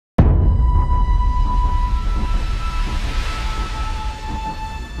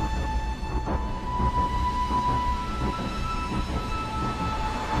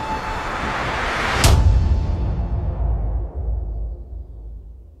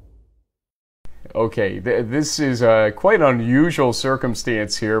Okay, this is quite an unusual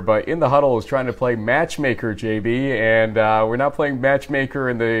circumstance here, but In the Huddle is trying to play matchmaker, JB, and we're not playing matchmaker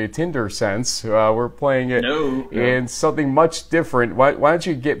in the Tinder sense. We're playing it in something much different. Why don't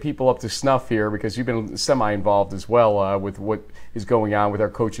you get people up to snuff here, because you've been semi-involved as well with what is going on with our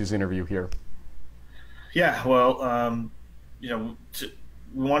coach's interview here. Yeah, well,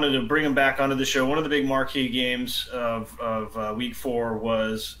 we wanted to bring him back onto the show. One of the big marquee games of Week 4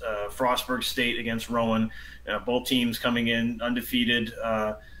 was Frostburg State against Rowan. Both teams coming in undefeated.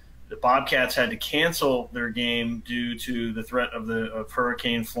 The Bobcats had to cancel their game due to the threat of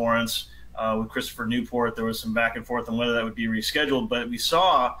Hurricane Florence with Christopher Newport. There was some back and forth on whether that would be rescheduled. But we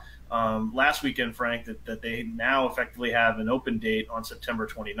saw last weekend, Frank, that they now effectively have an open date on September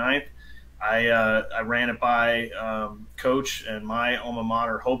 29th. I ran it by Coach and my alma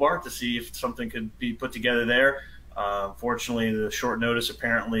mater, Hobart, to see if something could be put together there. Fortunately, the short notice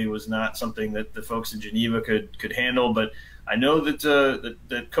apparently was not something that the folks in Geneva could handle. But I know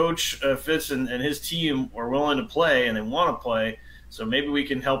that Coach Fitz and his team are willing to play and they want to play. So maybe we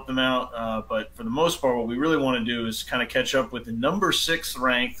can help them out. But for the most part, what we really want to do is kind of catch up with the number 6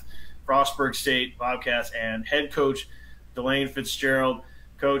 ranked Frostburg State Bobcats and head coach DeLane Fitzgerald.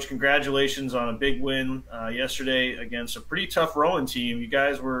 Coach, congratulations on a big win yesterday against a pretty tough Rowan team. You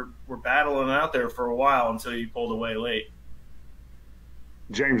guys were battling out there for a while until you pulled away late.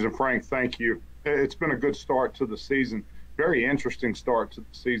 James and Frank, thank you. It's been a good start to the season. Very interesting start to the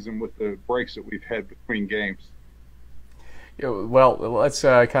season with the breaks that we've had between games. Yeah, well, let's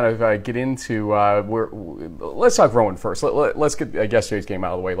kind of get into let's talk Rowan first. Let's get yesterday's game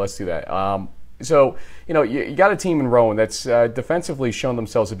out of the way. Let's do that. So, you got a team in Rowan that's defensively shown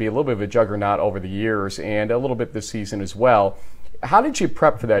themselves to be a little bit of a juggernaut over the years and a little bit this season as well. How did you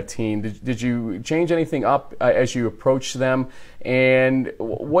prep for that team? Did you change anything up as you approached them? And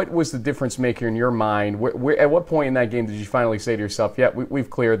what was the difference maker in your mind? At what point in that game did you finally say to yourself, yeah, we've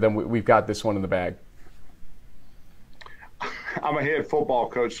cleared them, we've got this one in the bag? I'm a head football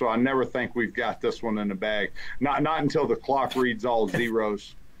coach, so I never think we've got this one in the bag. Not until the clock reads all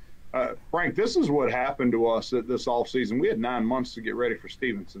zeros. Frank, this is what happened to us this offseason. We had 9 months to get ready for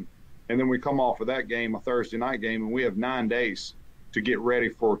Stevenson. And then we come off of that game, a Thursday night game, and we have 9 days to get ready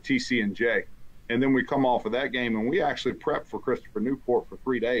for TC&J. And then we come off of that game, and we actually prepped for Christopher Newport for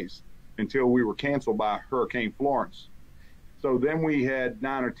 3 days until we were canceled by Hurricane Florence. So then we had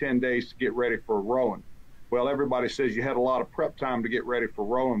 9 or 10 days to get ready for Rowan. Well, everybody says you had a lot of prep time to get ready for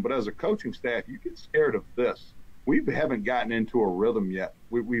Rowan, but as a coaching staff, you get scared of this. We haven't gotten into a rhythm yet.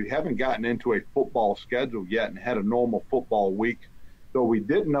 We haven't gotten into a football schedule yet and had a normal football week. So we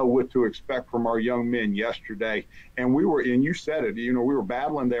didn't know what to expect from our young men yesterday. And you said it, we were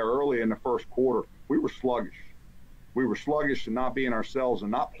battling there early in the first quarter. We were sluggish. We were sluggish and not being ourselves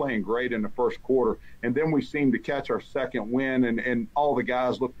and not playing great in the first quarter. And then we seemed to catch our second win, and all the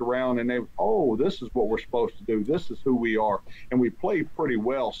guys looked around and this is what we're supposed to do. This is who we are. And we played pretty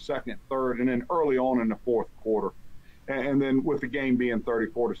well second, third, and then early on in the fourth quarter. And then with the game being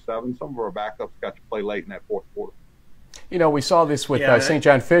 34-7, some of our backups got to play late in that fourth quarter. We saw this with St.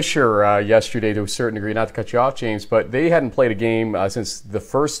 John Fisher yesterday to a certain degree, not to cut you off, James, but they hadn't played a game since the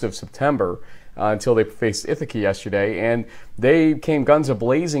 1st of September until they faced Ithaca yesterday, and they came guns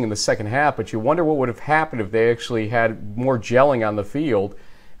a-blazing in the second half, but you wonder what would have happened if they actually had more gelling on the field.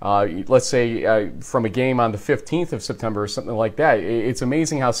 Let's say from a game on the 15th of September or something like that. It's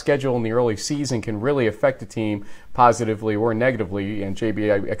amazing how schedule in the early season can really affect a team positively or negatively. And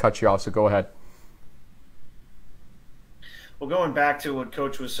JB, I cut you off, so go ahead. Well, going back to what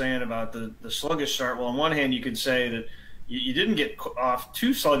Coach was saying about the sluggish start, well, on one hand, you could say that you didn't get off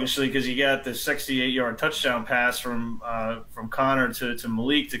too sluggishly because you got the 68-yard touchdown pass from Connor to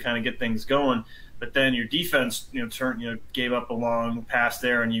Malik to kind of get things going. But then your defense, gave up a long pass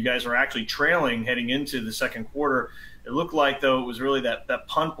there, and you guys were actually trailing heading into the second quarter. It looked like, though, it was really that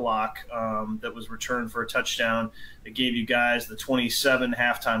punt block that was returned for a touchdown that gave you guys the 27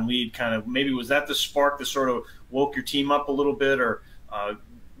 halftime lead. Kind of maybe was that the spark that sort of woke your team up a little bit, or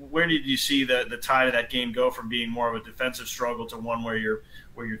where did you see the tide of that game go from being more of a defensive struggle to one where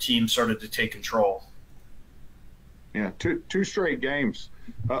your team started to take control? Yeah, two straight games.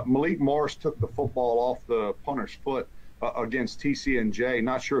 Malik Morris took the football off the punter's foot against TC&J.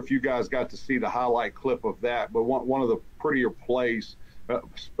 Not sure if you guys got to see the highlight clip of that, but one of the prettier plays,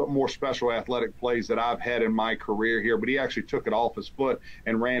 more special athletic plays that I've had in my career here. But he actually took it off his foot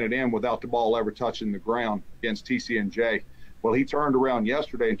and ran it in without the ball ever touching the ground against TC&J. Well, he turned around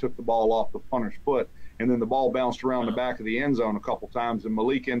yesterday and took the ball off the punter's foot, and then the ball bounced around the back of the end zone a couple times, and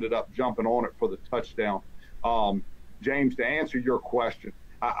Malik ended up jumping on it for the touchdown. James, to answer your question,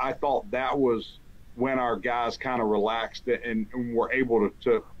 I thought that was when our guys kind of relaxed and were able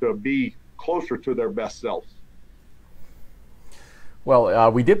to be closer to their best selves.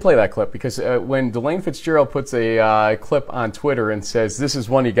 Well, we did play that clip because when DeLane Fitzgerald puts a clip on Twitter and says, this is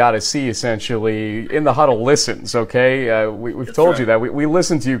one you got to see, essentially, In the Huddle listens, okay? We've told you that. We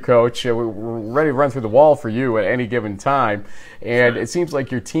listen to you, Coach. We're ready to run through the wall for you at any given time. And it seems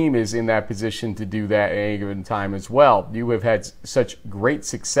like your team is in that position to do that at any given time as well. You have had such great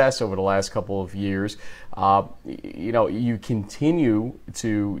success over the last couple of years. You continue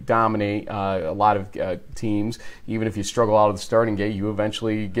to dominate a lot of teams. Even if you struggle out of the starting gate, you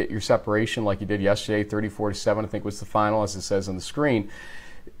eventually get your separation like you did yesterday. 34-7, I think, was the final, as it says on the screen.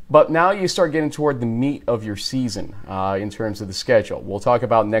 But now you start getting toward the meat of your season in terms of the schedule. We'll talk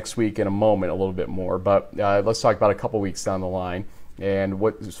about next week in a moment a little bit more, but let's talk about a couple weeks down the line and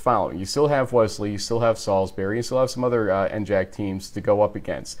what is following. You still have Wesley, you still have Salisbury, you still have some other NJAC teams to go up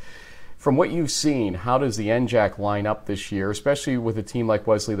against. From what you've seen, how does the NJAC line up this year, especially with a team like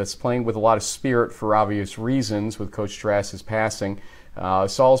Wesley that's playing with a lot of spirit for obvious reasons with Coach Strass's passing?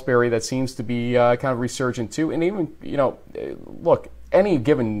 Salisbury that seems to be kind of resurgent too. And even, look, any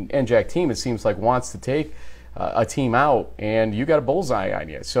given NJAC team, it seems like, wants to take a team out, and you got a bullseye on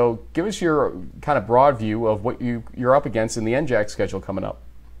you. So give us your kind of broad view of what you're up against in the NJAC schedule coming up.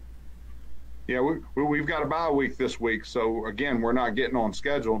 Yeah, we've got a bye week this week, so again, we're not getting on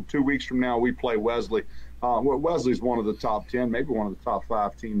schedule. 2 weeks from now, we play Wesley. Wesley's one of the top 10, maybe one of the top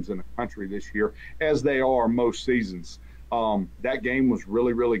 5 teams in the country this year, as they are most seasons. That game was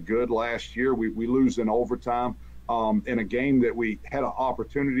really, really good last year. We lose in overtime in a game that we had an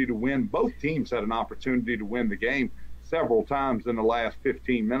opportunity to win. Both teams had an opportunity to win the game several times in the last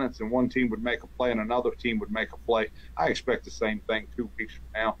 15 minutes, and one team would make a play and another team would make a play. I expect the same thing 2 weeks from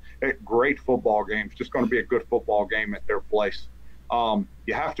now. Great football game. It's just going to be a good football game at their place.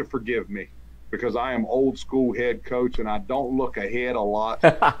 You have to forgive me because I am old school head coach and I don't look ahead a lot.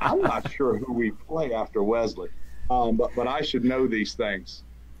 I'm not sure who we play after Wesley, but I should know these things.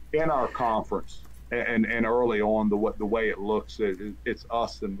 In our conference and early on, the way it looks, it's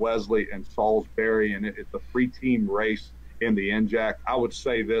us and Wesley and Salisbury, and it's a 3-team race in the NJAC. I would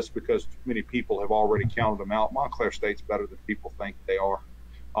say this because many people have already counted them out. Montclair State's better than people think they are.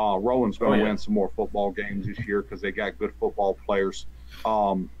 Rowan's going to win some more football games this year because they got good football players.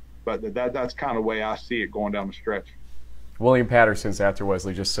 But that's kind of the way I see it going down the stretch. William Patterson's after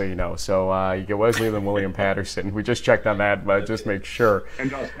Wesley, just so you know. So you get Wesley and then William Patterson. We just checked on that, but just make sure.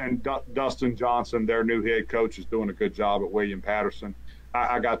 And Dustin Johnson, their new head coach, is doing a good job at William Patterson.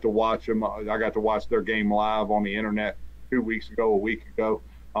 I got to watch them. I got to watch their game live on the internet a week ago.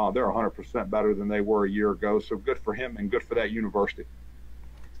 They're 100% better than they were a year ago. So good for him and good for that university.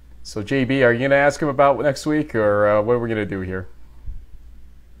 So JB, are you going to ask him about next week, or what are we going to do here?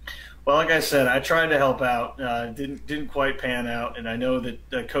 Well, like I said, I tried to help out. Didn't quite pan out, and I know that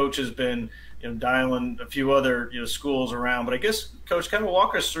the coach has been dialing a few other schools around. But I guess, Coach, kind of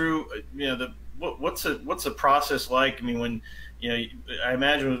walk us through what's the process like? I mean, when I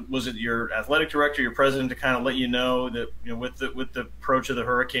imagine, was it your athletic director, your president, to kind of let you know that with the approach of the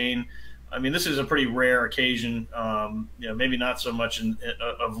hurricane? I mean, this is a pretty rare occasion. Maybe not so much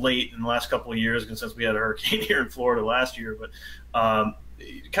of late in the last couple of years, since we had a hurricane here in Florida last year, but.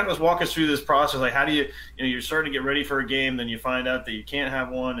 Kind of just walk us through this process. Like, how do you're starting to get ready for a game, then you find out that you can't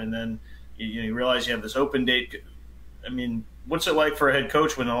have one, and then you realize you have this open date. I mean, what's it like for a head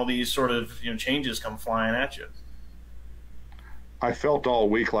coach when all these sort of changes come flying at you? I felt all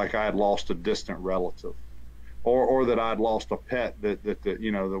week like I had lost a distant relative, or that I'd lost a pet that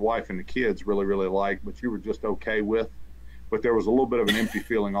the wife and the kids really, really liked, but you were just okay with. But there was a little bit of an empty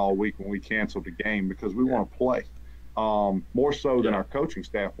feeling all week when we canceled the game because we want to play. More so than our coaching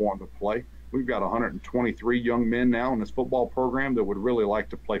staff wanting to play. We've got 123 young men now in this football program that would really like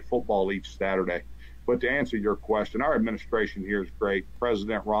to play football each Saturday. But to answer your question, our administration here is great.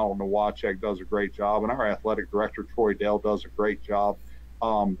 President Ronald Nowacek does a great job, and our athletic director, Troy Dell, does a great job.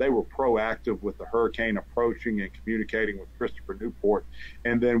 They were proactive with the hurricane approaching and communicating with Christopher Newport.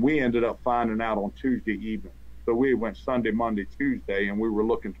 And then we ended up finding out on Tuesday evening. So we went Sunday, Monday, Tuesday, and we were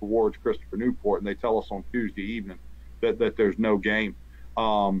looking towards Christopher Newport, and they tell us on Tuesday evening that there's no game.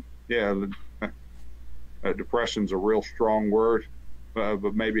 Depression's a real strong word,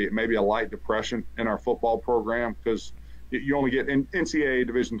 but maybe a light depression in our football program because you only get in NCAA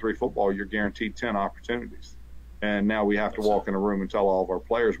Division III football, you're guaranteed 10 opportunities. And now we have to walk in a room and tell all of our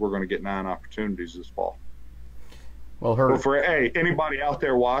players we're going to get 9 opportunities this fall. Well, for anybody out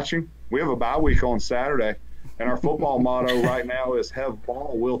there watching, we have a bye week on Saturday, and our football motto right now is "Have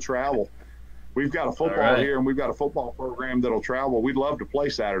ball, we'll travel." we've got a football here, and we've got a football program that'll travel. We'd love to play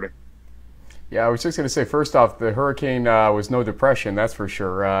Saturday. Yeah, I was just going to say, first off, the hurricane was no depression, that's for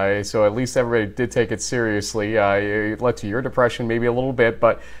sure. So at least everybody did take it seriously. It led to your depression maybe a little bit,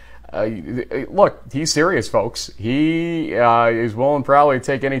 but look, he's serious, folks. He is willing probably to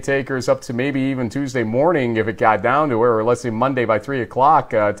take any takers up to maybe even Tuesday morning if it got down to it, or let's say Monday by 3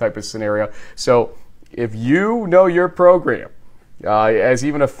 o'clock type of scenario. So if you know your program, as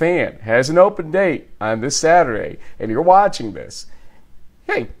even a fan, has an open date on this Saturday, and you're watching this,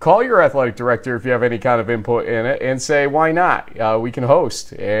 hey, call your athletic director if you have any kind of input in it and say, why not? We can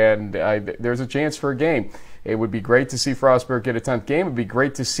host, and there's a chance for a game. It would be great to see Frostburg get a 10th game. It would be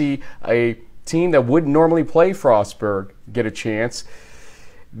great to see a team that wouldn't normally play Frostburg get a chance.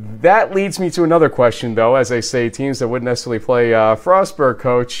 That leads me to another question, though. As I say, teams that wouldn't necessarily play Frostburg,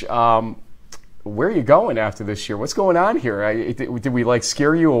 Coach, where are you going after this year? What's going on here? Did we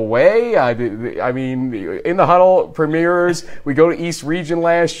scare you away? I mean, in the Huddle premieres, we go to East Region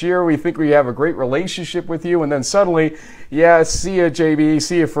last year. We think we have a great relationship with you, and then suddenly, yeah, see ya, JB,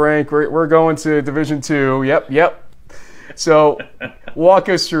 see ya, Frank. We're going to Division II. Yep. So, walk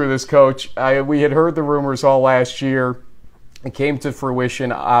us through this, Coach. We had heard the rumors all last year. It came to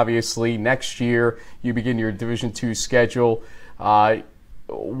fruition, obviously. Next year, you begin your Division II schedule.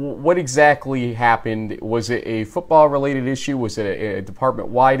 What exactly happened? Was it a football-related issue? Was it a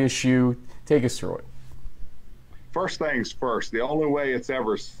department-wide issue? Take us through it. First things first, the only way it's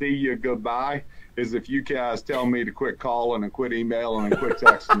ever see you goodbye is if you guys tell me to quit calling and quit emailing and quit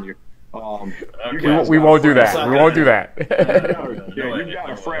texting you. We won't do that. We won't do that. You've got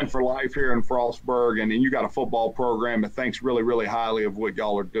a friend for life here in Frostburg, and you got a football program that thinks really, really highly of what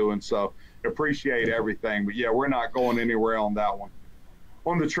y'all are doing. So appreciate everything. But, yeah, we're not going anywhere on that one.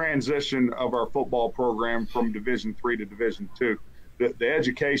 On the transition of our football program from Division III to Division II, the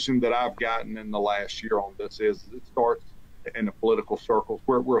education that I've gotten in the last year on this is it starts in the political circles.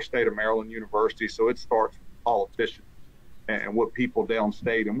 We're a state of Maryland university, so it starts with politicians and what people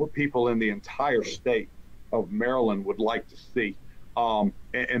downstate and what people in the entire state of Maryland would like to see. And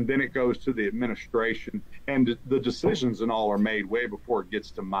then it goes to the administration, and the decisions and all are made way before it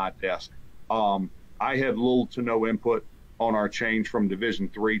gets to my desk. I had little to no input on our change from Division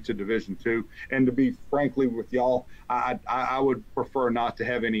III to Division II. And to be frankly with y'all, I would prefer not to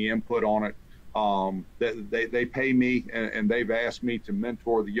have any input on it. They pay me, and they've asked me to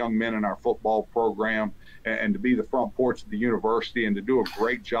mentor the young men in our football program and to be the front porch of the university and to do a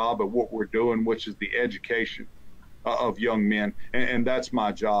great job at what we're doing, which is the education of young men. And that's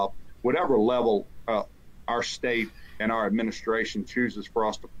my job. Whatever level our state and our administration chooses for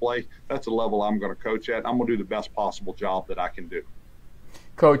us to play, that's a level I'm going to coach at. I'm going to do the best possible job that I can do.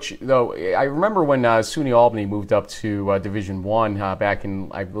 Coach, though, I remember when SUNY Albany moved up to Division I back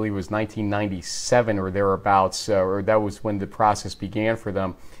in, I believe it was 1997 or thereabouts, or that was when the process began for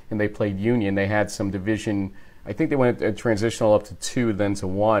them, and they played Union. They had some division, I think they went transitional up to 2, then to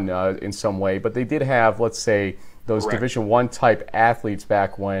 1 in some way, but they did have, let's say, those Correct. Division I type athletes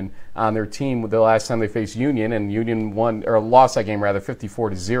back when on their team the last time they faced Union, and Union won or lost that game rather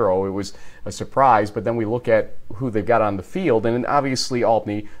 54-0. It was a surprise, but then we look at who they've got on the field, and obviously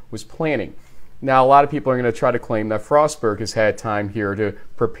Albany was planning. Now a lot of people are going to try to claim that Frostburg has had time here to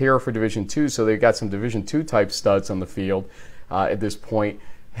prepare for Division II, so they've got some Division II type studs on the field at this point.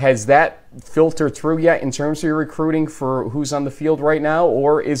 Has that filtered through yet in terms of your recruiting for who's on the field right now,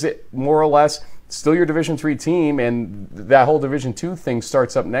 or is it more or less still your Division III team, and that whole Division II thing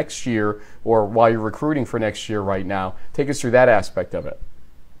starts up next year or while you're recruiting for next year right now? Take us through that aspect of it.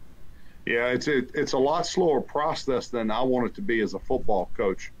 Yeah, it's a lot slower process than I want it to be as a football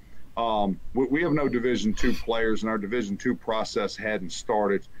coach. We have no Division II players, and our Division II process hadn't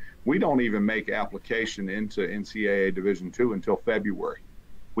started. We don't even make application into NCAA Division II until February.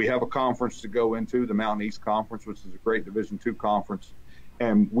 We have a conference to go into, the Mountain East Conference, which is a great Division II conference.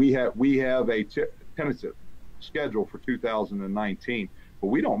 And we have a tentative schedule for 2019, but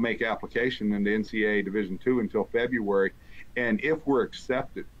we don't make application into NCAA Division II until February. And if we're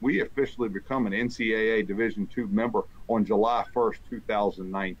accepted, we officially become an NCAA Division II member on July 1st,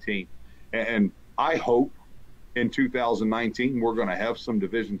 2019. And I hope in 2019 we're going to have some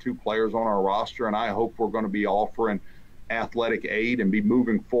Division II players on our roster, and I hope we're going to be offering athletic aid and be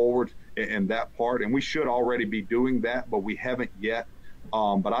moving forward in that part. And we should already be doing that, but we haven't yet.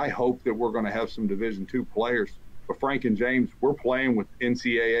 But I hope that we're going to have some Division II players. But Frank and James, we're playing with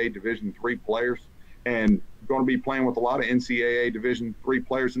NCAA Division III players and going to be playing with a lot of NCAA Division III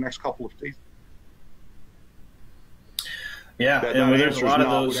players the next couple of seasons. Yeah, and there's a lot of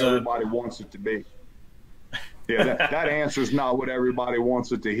those. What everybody wants it to be. Yeah, that answer's not what everybody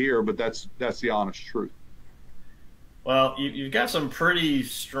wants it to hear, but that's the honest truth. Well, you've got some pretty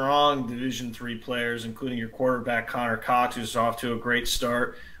strong Division III players, including your quarterback, Connor Cox, who's off to a great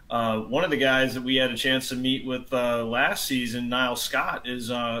start. One of the guys that we had a chance to meet with last season, Niles Scott,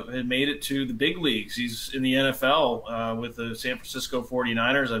 had made it to the big leagues. He's in the NFL with the San Francisco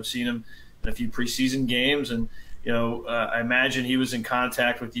 49ers. I've seen him in a few preseason games, and I imagine he was in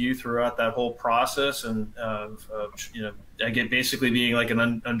contact with you throughout that whole process, and I get basically being like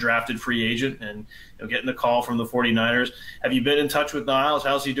an undrafted free agent and getting the call from the 49ers. Have you been in touch with Niles?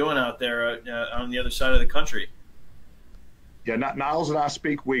 How's he doing out there on the other side of the country? Yeah, Niles and I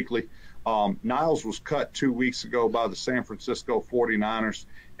speak weekly. Niles was cut 2 weeks ago by the San Francisco 49ers,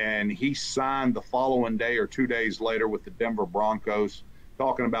 and he signed the following day or 2 days later with the Denver Broncos,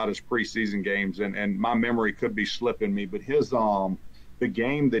 talking about his preseason games. And my memory could be slipping me, but his the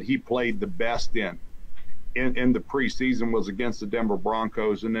game that he played the best in the preseason was against the Denver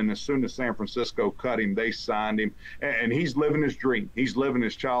Broncos. And then as soon as San Francisco cut him, they signed him. And he's living his dream. He's living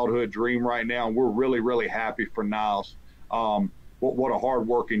his childhood dream right now, and we're really, really happy for Niles. What a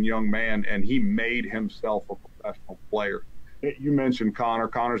hard-working young man, and he made himself a professional player. You mentioned Connor.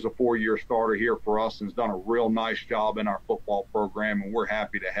 Connor's a 4-year starter here for us and has done a real nice job in our football program, and we're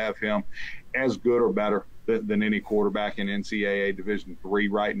happy to have him as good or better than any quarterback in NCAA Division III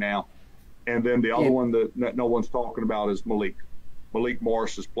right now. And then the other one that no one's talking about is Malik. Malik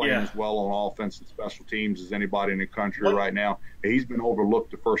Morris is playing as well on offense and special teams as anybody in the country right now. He's been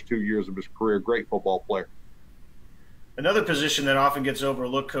overlooked the first 2 years of his career. Great football player. Another position that often gets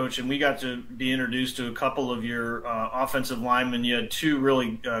overlooked, Coach, and we got to be introduced to a couple of your offensive linemen. You had two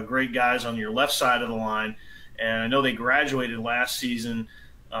really great guys on your left side of the line, and I know they graduated last season.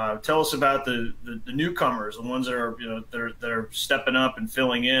 Tell us about the newcomers, the ones that are that are stepping up and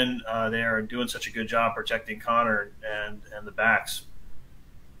filling in there and doing such a good job protecting Connor and the backs.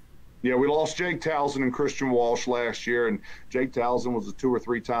 Yeah, we lost Jake Towson and Christian Walsh last year, and Jake Towson was a 2 or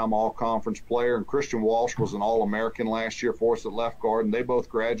 3 time all-conference player, and Christian Walsh was an All-American last year for us at left guard, and they both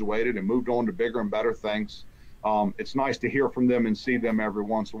graduated and moved on to bigger and better things. It's nice to hear from them and see them every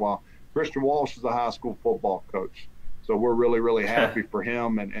once in a while. Christian Walsh is a high school football coach, so we're really, really happy for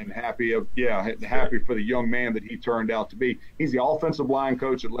him and happy for the young man that he turned out to be. He's the offensive line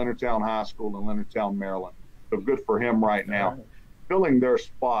coach at Leonardtown High School in Leonardtown, Maryland, so good for him right now. Filling their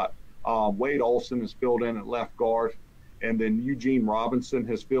spot. Wade Olson has filled in at left guard, and then Eugene Robinson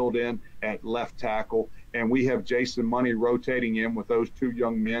has filled in at left tackle, and we have Jason Money rotating in with those two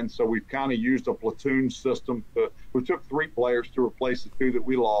young men. So we've kind of used a platoon system. We took 3 players to replace the 2 that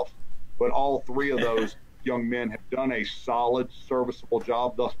we lost, but all 3 of those young men have done a solid, serviceable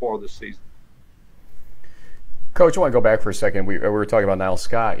job thus far this season. Coach, I want to go back for a second. We were talking about Niles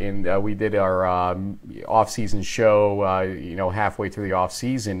Scott, and we did our off-season show, halfway through the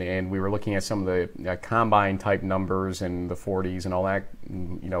off-season, and we were looking at some of the combine-type numbers and the 40s and all that,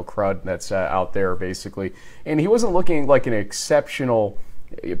 crud that's out there, basically. And he wasn't looking like an exceptional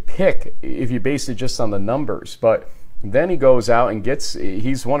pick if you base it just on the numbers. But then he goes out and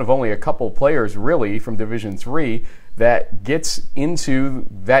he's one of only a couple players, really, from Division III that gets into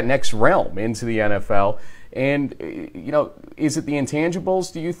that next realm, into the NFL. And, is it the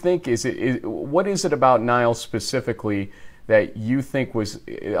intangibles, do you think? What is it about Niles specifically that you think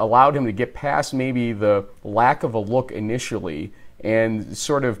allowed him to get past maybe the lack of a look initially and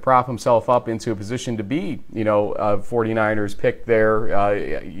sort of prop himself up into a position to be, a 49ers pick there,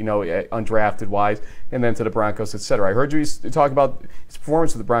 undrafted-wise, and then to the Broncos, et cetera? I heard you talk about his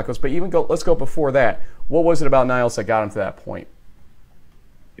performance with the Broncos, but let's go before that. What was it about Niles that got him to that point?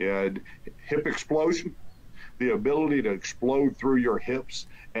 Yeah, hip explosion. The ability to explode through your hips,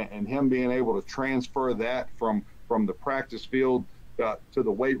 and him being able to transfer that from the practice field to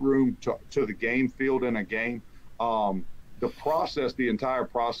the weight room to the game field in a game. The entire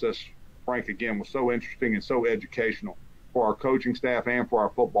process, Frank, again, was so interesting and so educational for our coaching staff and for our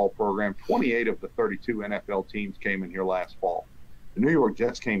football program. 28 of the 32 NFL teams came in here last fall. The New York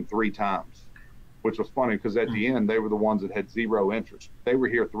Jets came 3 times, which was funny because at the end they were the ones that had 0 interest. They were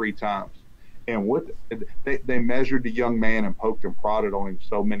here 3 times. And they measured the young man and poked and prodded on him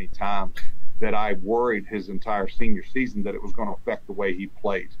so many times that I worried his entire senior season that it was going to affect the way he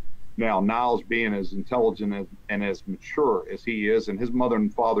played. Now, Niles being as intelligent and as mature as he is, and his mother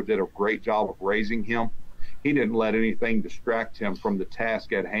and father did a great job of raising him, he didn't let anything distract him from the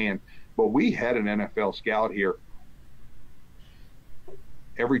task at hand. But we had an NFL scout here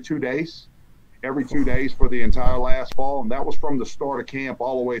every 2 days for the entire last fall, and that was from the start of camp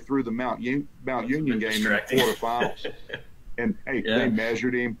all the way through the Mount Union game in the quarterfinals. And they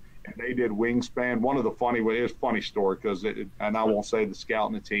measured him, and they did wingspan. One of the it was a funny story because, and I won't say the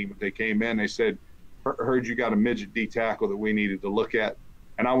scout and the team, but they came in, they said, heard you got a midget D tackle that we needed to look at.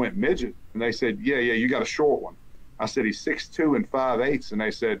 And I went, midget? And they said, yeah, you got a short one. I said, he's 6'2" and 5'8". And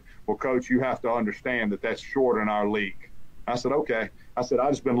they said, well, Coach, you have to understand that that's short in our league. I said, okay. I said,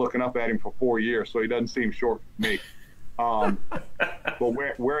 I've just been looking up at him for 4 years, so he doesn't seem short to me.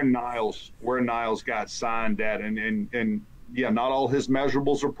 But where Niles got signed at, and yeah, not all his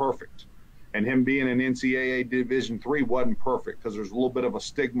measurables are perfect. And him being in NCAA Division III wasn't perfect because there's a little bit of a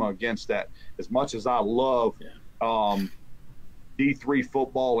stigma against that. As much as I love D3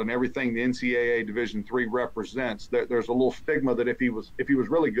 football and everything the NCAA Division III represents, there's a little stigma that if he was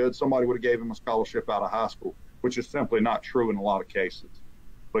really good, somebody would have gave him a scholarship out of high school, which is simply not true in a lot of cases.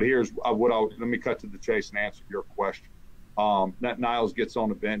 But here's let me cut to the chase and answer your question. That Niles gets on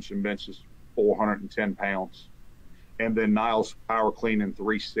the bench and benches 410 pounds. And then Niles power cleaning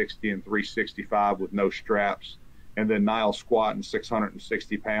 360 and 365 with no straps. And then Niles squatting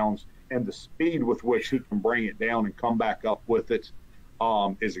 660 pounds. And the speed with which he can bring it down and come back up with it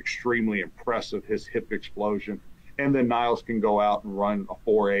is extremely impressive, his hip explosion. And then Niles can go out and run a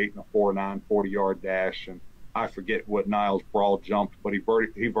 4.8 and a 4.9 40-yard dash. And I forget what Niles broad jumped, but he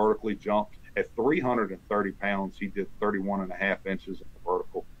vertically jumped. At 330 pounds, he did 31.5 inches in the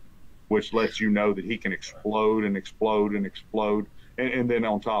vertical, which lets you know that he can explode and explode and explode. And then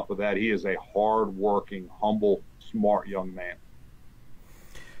on top of that, he is a hard-working, humble, smart young man.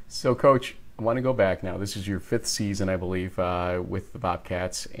 So, Coach, I want to go back now. This is your 5th season, I believe, with the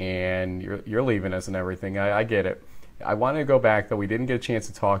Bobcats, and you're leaving us and everything. I get it. I want to go back, though. We didn't get a chance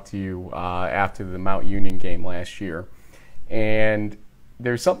to talk to you after the Mount Union game last year. And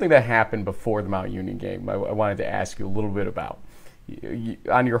there's something that happened before the Mount Union game I wanted to ask you a little bit about.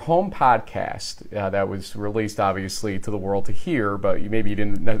 On your home podcast that was released, obviously, to the world to hear, but maybe you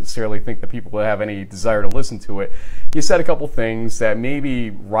didn't necessarily think that people would have any desire to listen to it, you said a couple things that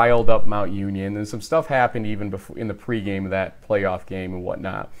maybe riled up Mount Union, and some stuff happened even before, in the pregame of that playoff game and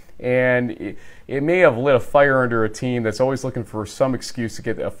whatnot. And it may have lit a fire under a team that's always looking for some excuse to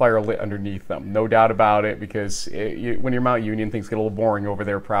get a fire lit underneath them. No doubt about it, because when you're Mount Union, things get a little boring over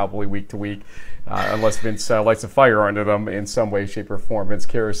there probably week to week, unless Vince lights a fire under them in some way, shape, or form. Vince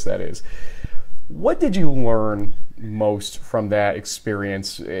Kehres, that is. What did you learn most from that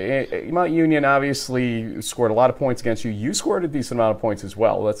experience? Mount Union obviously scored a lot of points against you. You scored a decent amount of points as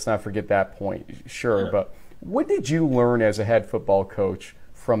well. Let's not forget that point. Sure. But what did you learn as a head football coach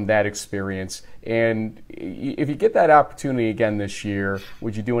from that experience? And if you get that opportunity again this year,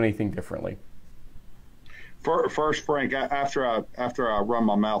 would you do anything differently? First, Frank, after I run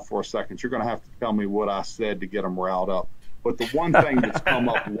my mouth for a second, you're going to have to tell me what I said to get them riled up. But the one thing that's come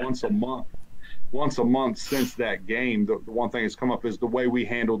up once a month since that game, the one thing that's come up is the way we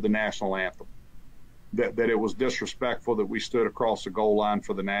handled the national anthem. That it was disrespectful that we stood across the goal line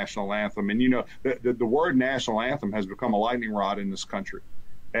for the national anthem. And, you know, the word national anthem has become a lightning rod in this country.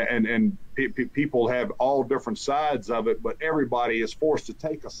 And people have all different sides of it, but everybody is forced to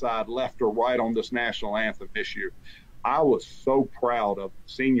take a side, left or right, on this national anthem issue. I was so proud of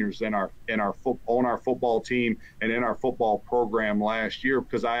seniors on our football team and in our football program last year,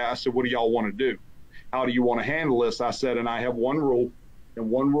 because I said, what do y'all want to do? How do you want to handle this? I said, and I have one rule, and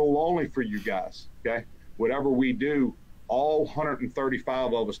one rule only for you guys, okay? Whatever we do, all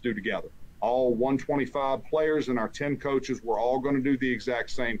 135 of us do together. All 125 players and our 10 coaches, we're all going to do the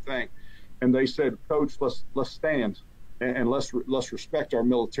exact same thing. And they said, Coach, let's stand and let's respect our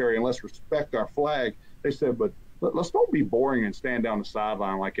military and let's respect our flag. They said, but let's don't be boring and stand down the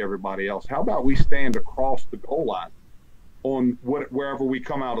sideline like everybody else. How about we stand across the goal line on wherever we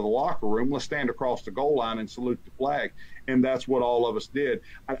come out of the locker room? Let's stand across the goal line and salute the flag. And that's what all of us did.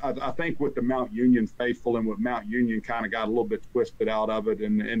 I think with the Mount Union faithful and with Mount Union kind of got a little bit twisted out of it,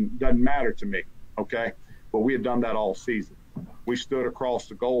 and doesn't matter to me, okay? But we had done that all season. We stood across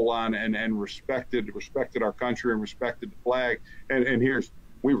the goal line and respected our country and respected the flag. And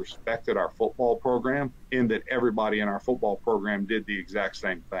we respected our football program in that everybody in our football program did the exact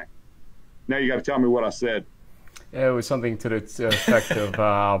same thing. Now you got to tell me what I said. It was something to the effect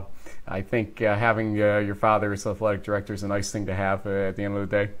of, I think having your father as athletic director is a nice thing to have at the end of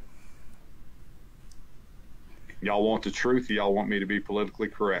the day. Y'all want the truth, or y'all want me to be politically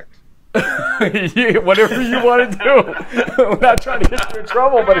correct? Whatever you want to do. I'm not trying to get you in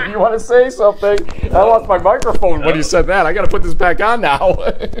trouble, but if you want to say something, I lost my microphone when you said that. I got to put this back on now.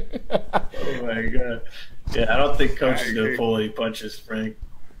 Oh my God! Yeah, I don't think Coach is going to pull any punches, Frank.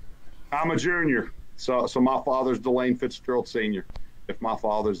 I'm a junior, so my father's DeLane Fitzgerald Senior. If my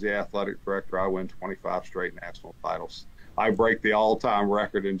father's the athletic director, I win 25 straight national titles. I break the all-time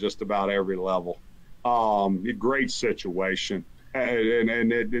record in just about every level. Great situation.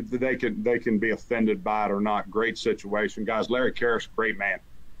 And they can be offended by it or not. Great situation. Guys, Larry Kehres, great man.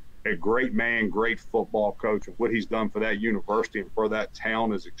 A great man, great football coach. And what he's done for that university and for that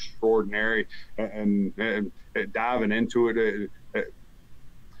town is extraordinary. And diving into it,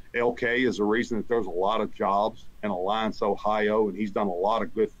 LK is the reason that there's a lot of jobs in Alliance, Ohio, and he's done a lot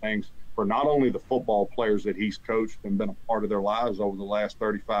of good things for not only the football players that he's coached and been a part of their lives over the last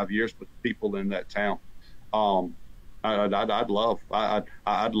 35 years, but the people in that town. I'd love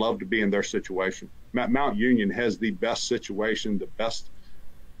to be in their situation. Mount Union has the best situation, the best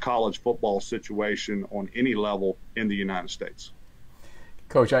college football situation on any level in the United States.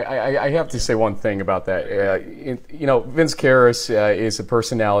 Coach, I have to say one thing about that. Vince Kehres is a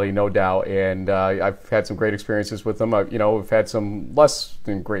personality, no doubt, and I've had some great experiences with him. I've had some less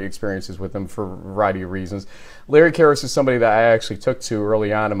than great experiences with him for a variety of reasons. Larry Kehres is somebody that I actually took to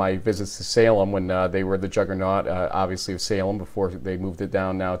early on in my visits to Salem when they were the juggernaut, obviously, of Salem before they moved it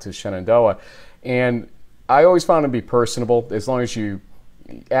down now to Shenandoah. And I always found him to be personable as long as you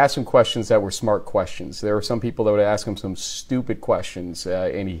ask him questions that were smart questions. There were some people that would ask him some stupid questions,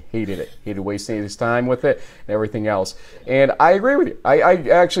 and he hated it. He hated wasting his time with it and everything else. And I agree with you. I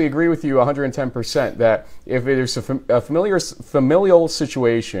actually agree with you 110% that if there's a familial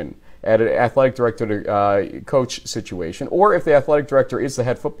situation at an athletic director to coach situation, or if the athletic director is the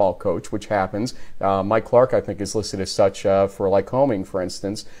head football coach, which happens, Mike Clark, I think, is listed as such for Lycoming, for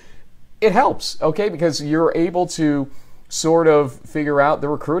instance, it helps, okay, because you're able to sort of figure out the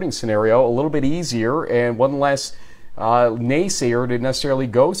recruiting scenario a little bit easier and one less naysayer to necessarily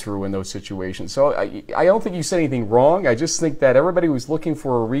go through in those situations. So I don't think you said anything wrong. I just think that everybody was looking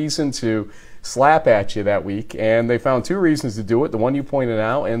for a reason to slap at you that week, and they found two reasons to do it, the one you pointed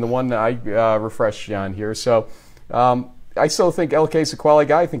out and the one that I refreshed you on here. So I still think LK is a quality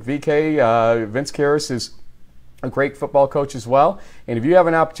guy. I think VK, Vince Kehres, is a great football coach as well. And if you have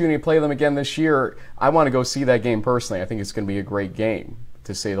an opportunity to play them again this year, I want to go see that game personally. I think it's going to be a great game,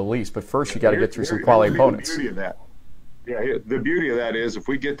 to say the least. But first, you got to get through some quality opponents. The beauty of that. Yeah, the beauty of that is if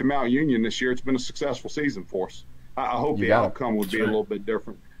we get to Mount Union this year, it's been a successful season for us. I hope the outcome would be a little bit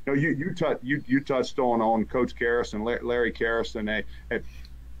different. You touched on Coach Kehres and Larry Kehres, and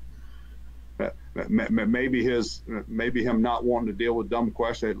maybe him not wanting to deal with dumb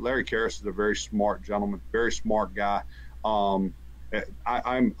questions. Larry Kehres is a very smart gentleman, very smart guy.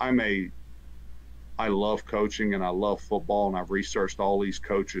 I love coaching and I love football, and I've researched all these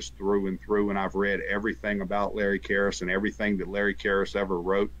coaches through and through, and I've read everything about Larry Kehres and everything that Larry Kehres ever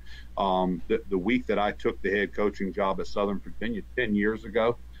wrote. The week that I took the head coaching job at Southern Virginia 10 years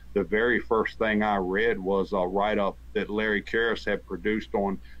ago, the very first thing I read was a write-up that Larry Kehres had produced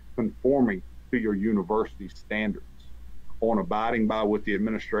on conforming to your university standards, on abiding by what the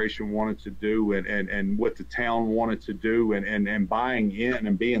administration wanted to do and what the town wanted to do, and buying in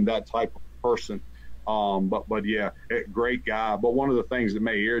and being that type of person. But yeah, great guy. But one of the things that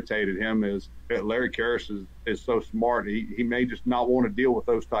may irritated him is that Larry Kehres is so smart. He may just not want to deal with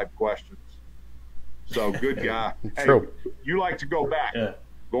those type of questions. So good guy. True. Hey, you like to go back. Yeah.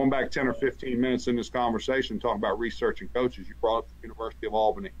 Going back 10 or 15 minutes in this conversation, talking about researching coaches, you brought up the University of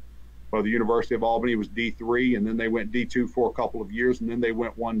Albany. Well, the University of Albany was D3, and then they went D2 for a couple of years, and then they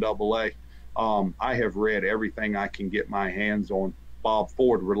went 1AA. I have read everything I can get my hands on Bob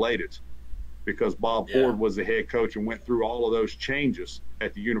Ford related, because Bob Ford was the head coach and went through all of those changes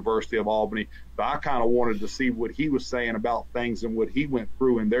at the University of Albany. So I kind of wanted to see what he was saying about things and what he went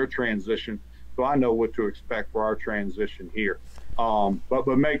through in their transition, so I know what to expect for our transition here. But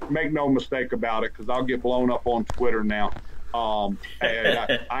make no mistake about it, because I'll get blown up on Twitter now. I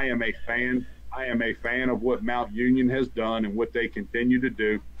am a fan. I am a fan of what Mount Union has done and what they continue to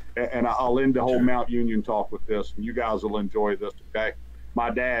do. And I'll end the whole Mount Union talk with this, and you guys will enjoy this. Okay, my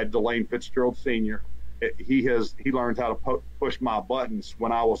dad, DeLane Fitzgerald Sr., he learned how to push my buttons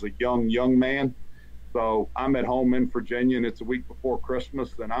when I was a young man. So I'm at home in Virginia, and it's a week before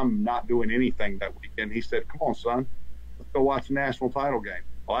Christmas, and I'm not doing anything that weekend. He said, "Come on, son, let's go watch the national title game."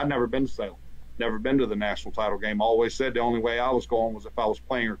 Well, I'd never been to Salem. Never been to the national title game. Always said the only way I was going was if I was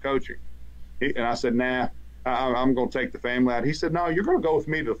playing or coaching. And I said, nah, I'm going to take the family out. He said, no, you're going to go with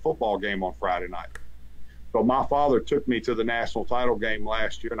me to the football game on Friday night. So my father took me to the national title game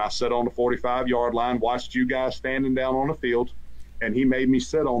last year, and I sat on the 45-yard line, watched you guys standing down on the field, and he made me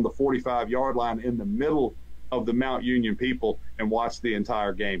sit on the 45-yard line in the middle of the Mount Union people and watch the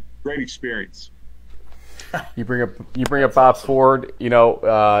entire game. Great experience. You bring up Bob Ford. You know,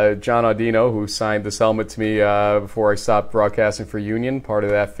 John Audino, who signed this helmet to me before I stopped broadcasting for Union, part of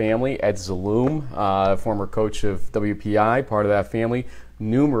that family. Ed Zaloom, former coach of WPI, part of that family.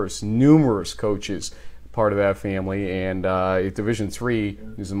 Numerous coaches, part of that family. And Division III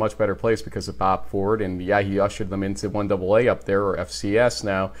is a much better place because of Bob Ford. And yeah, he ushered them into 1AA up there, or FCS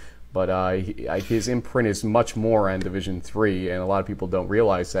now. But his imprint is much more on Division III, and a lot of people don't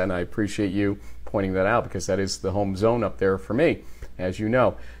realize that, and I appreciate you pointing that out because that is the home zone up there for me, as you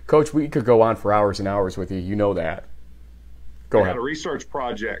know. Coach, we could go on for hours and hours with you. You know that. Go ahead. I got a research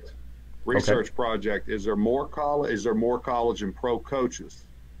project. Project. Is there more college and pro coaches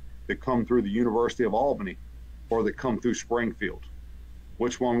that come through the University of Albany or that come through Springfield?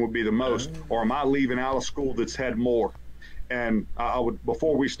 Which one would be the most? Or am I leaving out a school that's had more? And I would,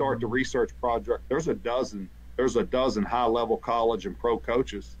 before we start the research project, there's a dozen high-level college and pro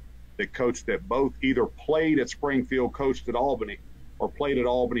coaches that coached at both, either played at Springfield, coached at Albany, or played at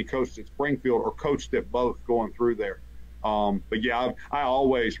Albany, coached at Springfield, or coached at both going through there. But yeah, I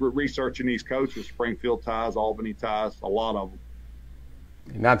always researching these coaches, Springfield ties, Albany ties, a lot of them.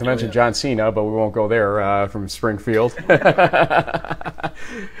 Not to mention John Cena, but we won't go there from Springfield.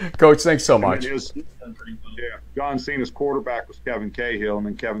 Coach, thanks so much. John Cena's quarterback was Kevin Cahill, and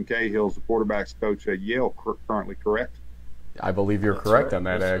then Kevin Cahill's the quarterback's coach at Yale currently, correct? I believe you're correct on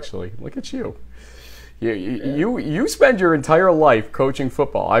that, actually. Look at you. You spend your entire life coaching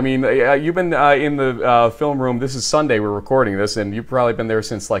football. I mean, you've been in the film room. This is Sunday. We're recording this, and you've probably been there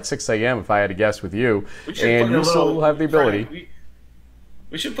since like 6 a.m. if I had to guess with you. And you still have the ability.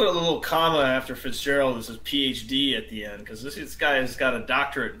 We should put a little comma after Fitzgerald as his PhD at the end, because this guy has got a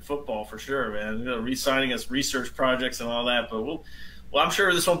doctorate in football for sure, man. You know, re-signing us research projects and all that. But well, I'm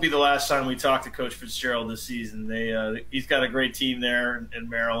sure this won't be the last time we talk to Coach Fitzgerald this season. He's got a great team there in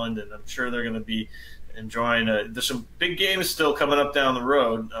Maryland, and I'm sure they're going to be enjoying. There's some big games still coming up down the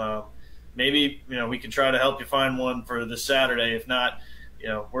road. Maybe we can try to help you find one for this Saturday. If not,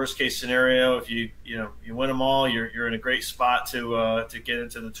 worst case scenario, if you win them all, you're in a great spot to get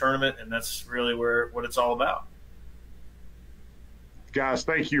into the tournament, and that's really what it's all about. Guys,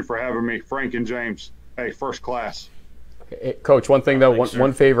 thank you for having me, Frank and James. Hey, first class. Hey, Coach, one thing though,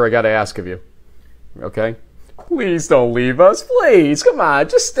 one favor I got to ask of you. Okay, please don't leave us. Please, come on,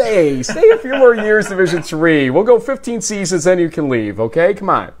 just stay a few more years, Division III. We'll go 15 seasons, then you can leave. Okay, come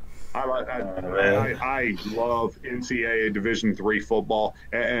on. I love NCAA Division III football,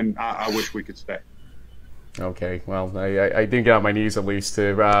 and I wish we could stay. Okay, well, I didn't get on my knees at least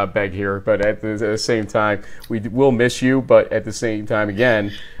to beg here, but at the same time, we will miss you. But at the same time,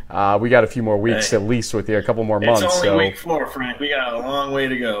 again, we got a few more weeks at least with you, a couple more months. It's only week 4, Frank. We got a long way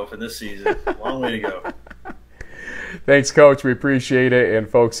to go for this season. Long way to go. Thanks, Coach. We appreciate it. And,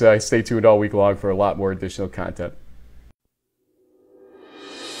 folks, stay tuned all week long for a lot more additional content.